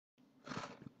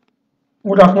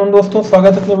Good afternoon दोस्तों,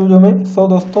 स्वागत है अपने वीडियो में।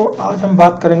 दोस्तों आज हम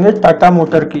बात करेंगे टाटा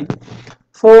मोटर की।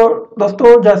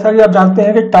 दोस्तों जैसा कि आप जानते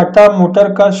हैं कि टाटा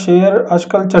मोटर का शेयर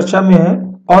आजकल चर्चा में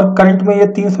है और करंट में ये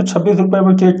 326 रुपये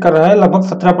पर ट्रेड कर रहा है, लगभग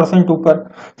 17% ऊपर।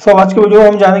 आज के वीडियो में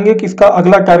हम जानेंगे कि इसका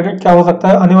अगला टारगेट क्या हो सकता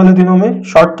है आने वाले दिनों में,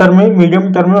 शॉर्ट टर्म में,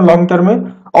 मीडियम टर्म में और लॉन्ग टर्म में।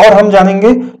 और हम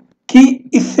जानेंगे कि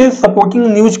इससे सपोर्टिंग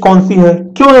न्यूज कौन सी है,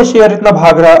 क्यों ये शेयर इतना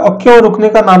भाग रहा है और क्यों रुकने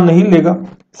का नाम नहीं लेगा।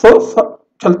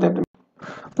 चलते हैं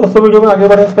दोस्तों, वीडियो में आगे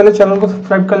बढ़ने से पहले चैनल को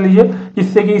सब्सक्राइब कर लीजिए,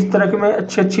 जिससे कि इस तरह की मैं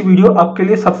अच्छी वीडियो आपके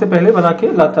लिए सबसे पहले बना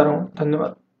के लाता रहूं।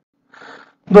 धन्यवाद।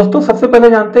 दोस्तों सबसे पहले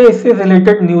जानते हैं इससे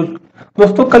रिलेटेड न्यूज।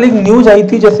 दोस्तों कल एक न्यूज आई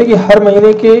थी, जैसे कि हर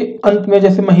महीने के अंत में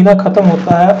जैसे महीना खत्म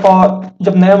होता है और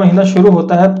जब नया महीना शुरू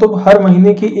होता है तो हर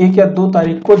महीने की 1 या 2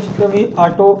 तारीख को जितने भी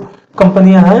ऑटो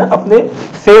कंपनियां हैं अपने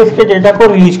सेल्स के डेटा को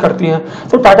रिलीज करती हैं।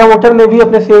 टाटा मोटर ने भी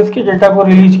अपने सेल्स के डेटा को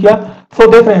रिलीज किया।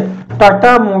 देख रहे हैं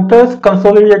टाटा मोटर्स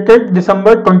कंसोलिडेटेड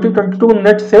दिसंबर 2022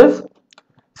 नेट सेल्स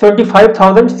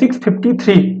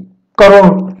 75,653 करोड़,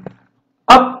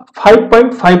 अप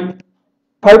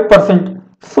 5.55%।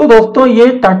 दोस्तों ये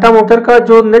टाटा मोटर का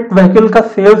जो नेट व्हीकल का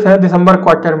सेल्स है दिसंबर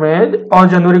क्वार्टर में और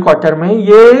जनवरी क्वार्टर में,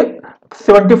 ये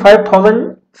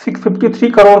 75,653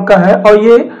 करोड़ का है और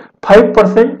ये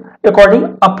 5% अकॉर्डिंग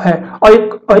अप है, और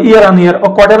ईयर ऑन ईयर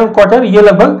और क्वार्टर ऑन क्वार्टर ये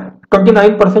लगभग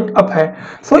 29% अप है।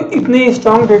 इतने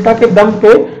स्ट्रॉन्ग डेटा के दम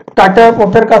पे टाटा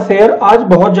मोटर का शेयर आज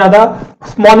बहुत ज्यादा,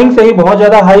 मॉर्निंग से ही बहुत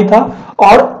ज्यादा हाई था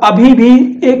और अभी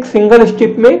भी एक सिंगल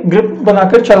स्टिप में ग्रिप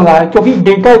बनाकर चल रहा है, क्योंकि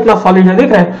डेटा इतना सॉलिड है।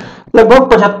 देख रहे हैं लगभग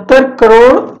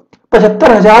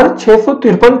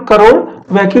 75,653 करोड़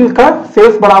व्हीकल का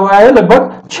सेल्स बढ़ा हुआ है,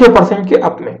 लगभग 6% के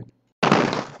अप में।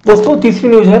 दोस्तों तीसरी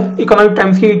न्यूज है इकोनॉमिक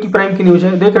टाइम्स की, ईटी प्राइम की न्यूज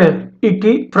है। देख रहे हैं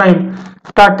ET prime,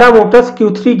 Tata Motors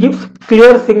Q3 gives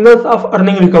clear signals of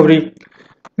earning recovery.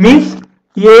 Means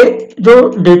ये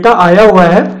जो डेटा आया हुआ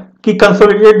है कि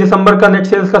कंसोलिडेटेड दिसंबर का नेट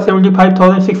सेल्स का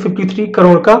 75,653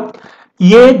 करोड़ का,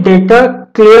 ये डेटा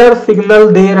क्लियर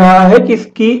सिग्नल दे रहा है कि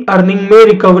इसकी अर्निंग में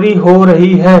रिकवरी हो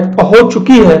रही है, हो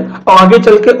चुकी है और आगे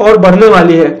चल के और बढ़ने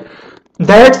वाली है।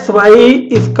 दैट्स वाई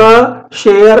इसका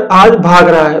शेयर आज भाग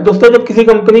रहा है। दोस्तों जब किसी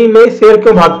कंपनी में शेयर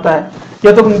क्यों भागता है,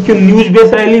 या तो न्यूज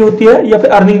बेस रैली होती है या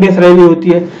फिर अर्निंग बेस रैली होती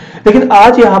है, लेकिन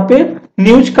आज यहाँ पे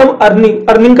न्यूज कम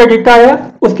अर्निंग का डेटा आया,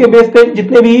 उसके बेस पे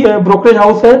जितने भी ब्रोकरेज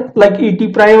हाउस है लाइक ईटी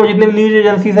प्राइम और जितने भी न्यूज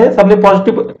एजेंसीज है सबने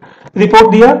पॉजिटिव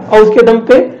रिपोर्ट दिया और उसके दम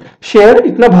पे शेयर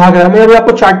इतना भाग रहा है। मैं अभी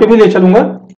आपको चार्ट पे भी ले चलूंगा।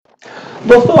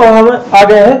 दोस्तों हम आ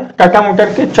गए हैं टाटा मोटर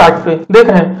के चार्ट पे। देख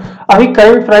रहे हैं अभी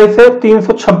करंट प्राइस है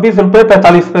 326 रुपए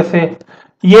 45 पैसे,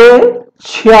 ये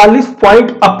 46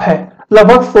 पॉइंट अप है,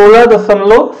 लगभग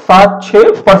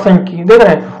 16.76% की। देख रहे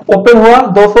हैं ओपन हुआ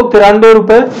 293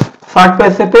 रुपए 60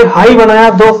 पैसे पे, हाई बनाया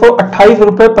 228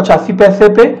 रुपए 85 पैसे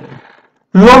पे,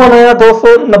 लो बनाया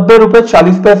 290 रुपए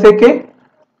 40 पैसे के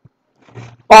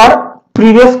और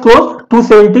प्रीवियस क्लोज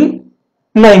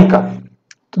 279 का।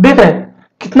 तो देख रहे हैं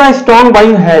कितना स्ट्रॉन्ग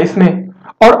बाइंग है इसमें।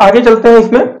 और आगे चलते हैं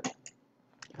इसमें।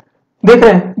 देख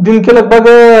रहे हैं दिन के लगभग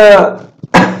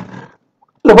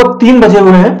 3 बजे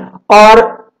हुए हैं और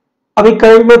अभी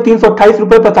करंट में 328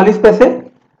 रुपए 45 पैसे।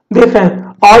 देख रहे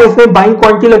हैं और इसमें बाइंग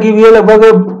क्वांटिटी लगी हुई है लगभग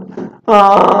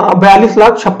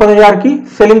 42,56,000 की।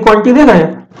 सेलिंग क्वांटिटी देख रहे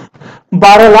हैं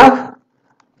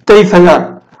 12,23,000,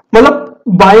 मतलब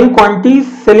बाइंग क्वांटिटी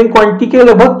सेलिंग क्वांटिटी के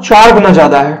लगभग 4 गुना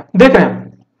ज्यादा है। देख रहे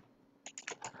हैं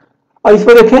और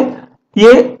इसमें देखें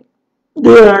ये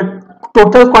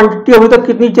टोटल क्वांटिटी अभी तक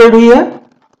कितनी ट्रेड हुई है,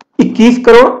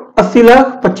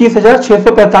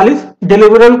 21,80,25,645।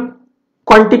 डिलीवरेबल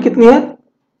क्वांटिटी कितनी है,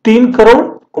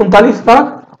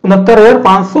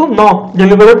 3,39,69,509।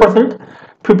 डिलीवरी परसेंट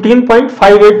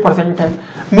 15.58% है।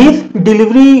 मींस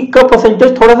डिलीवरी का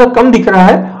परसेंटेज थोड़ा सा कम दिख रहा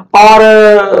है और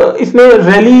इसमें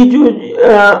रैली जो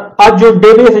आज जो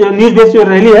डे बेस न्यूज बेस जो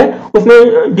रैली है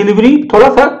उसमें डिलीवरी थोड़ा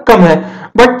सा कम है,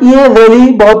 बट ये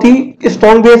रैली बहुत ही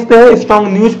स्ट्रॉन्ग बेस पे है, स्ट्रॉन्ग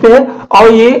न्यूज पे है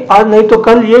और ये आज नहीं तो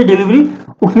कल ये डिलीवरी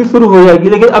उठनी शुरू हो जाएगी।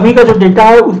 लेकिन अभी का जो डेटा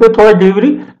है उसमें थोड़ा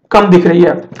डिलीवरी कम दिख रही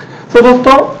है।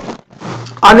 दोस्तों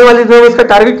आने वाले दिनों में इसका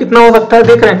टारगेट कितना हो सकता है।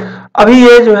 देख रहे हैं अभी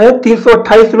ये जो है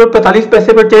 328 रुपए 45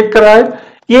 पैसे पर ट्रेड कर रहा है।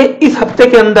 ये इस हफ्ते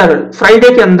के अंदर, फ्राइडे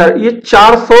के अंदर ये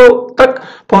 400 तक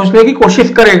पहुंचने की कोशिश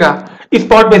करेगा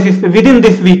स्पॉट बेसिस पे विद इन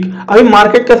दिस वीक। अभी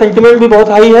मार्केट का सेंटिमेंट भी बहुत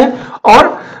हाई है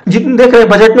और जितने देख रहे हैं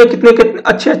बजट में कितने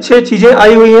अच्छे चीजें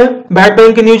आई हुई है। बैड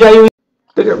बैंक की न्यूज आई हुई है,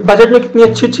 बजट में कितनी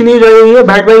अच्छी न्यूज आई हुई है,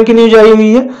 बैड बैंक की न्यूज आई हुई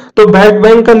है। तो बैड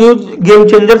बैंक का न्यूज गेम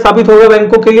चेंजर साबित होगा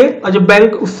बैंकों के लिए। और जब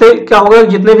बैंक उससे क्या होगा,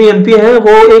 जितने भी एनपी हैं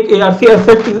वो एक एआरसी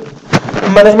एसेट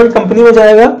मैनेजमेंट कंपनी में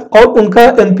जाएगा और उनका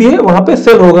एनपीए वहां पे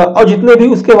सेल होगा और जितने भी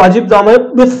उसके वाजिब दाम है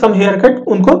विद सम हेयर कट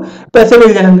उनको पैसे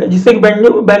मिल जाएंगे, जिससे कि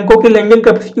बैंकों की लेंडिंग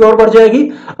कैपेसिटी और बढ़ जाएगी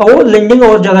और वो लेंडिंग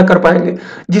और ज्यादा कर पाएंगे,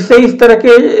 जिससे इस तरह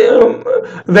के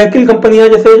व्हीकल कंपनियां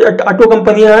जैसे ऑटो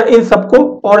कंपनियां इन सबको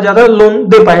और ज्यादा लोन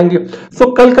दे पाएंगे।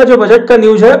 सो कल का जो बजट का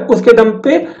न्यूज है उसके दम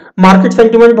पे मार्केट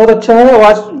सेंटीमेंट बहुत अच्छा है और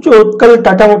आज जो कल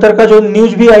टाटा मोटर का जो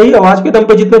न्यूज भी आई और आज के दम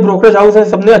पे जितने ब्रोकरेज हाउस हैं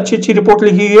सबने अच्छी अच्छी रिपोर्ट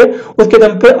लिखी हुई है, उसके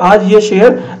दम पे आज ये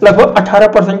शेयर लगभग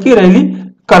 18% की रैली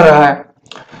कर रहा है।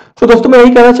 तो दोस्तों मैं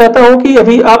यही कहना चाहता हूं कि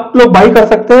अभी आप लोग बाई कर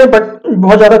सकते हैं बट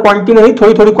बहुत ज्यादा क्वांटिटी में नहीं,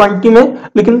 थोड़ी थोड़ी क्वांटिटी में,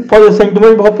 लेकिन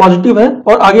सेंटीमेंट बहुत पॉजिटिव है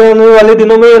और आगे आने वाले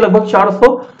दिनों में ये लगभग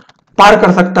 400 पार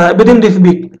कर सकता है विद इन दिस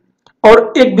वीक,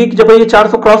 और एक वीक जब ये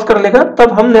 400 क्रॉस कर लेगा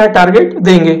तब हम नया टारगेट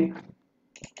देंगे।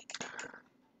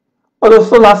 और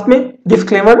दोस्तों लास्ट में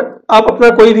डिस्क्लेमर, आप अपना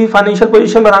कोई भी फाइनेंशियल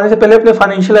पोजीशन बनाने से पहले अपने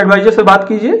फाइनेंशियल एडवाइजर से बात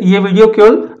कीजिए। ये वीडियो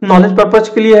केवल नॉलेज पर्पज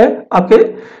के लिए है आपके,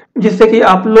 जिससे कि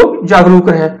आप लोग जागरूक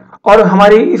रहें और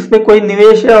हमारी इसमें कोई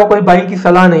निवेश या कोई बाइंग की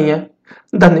सलाह नहीं है।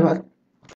 धन्यवाद।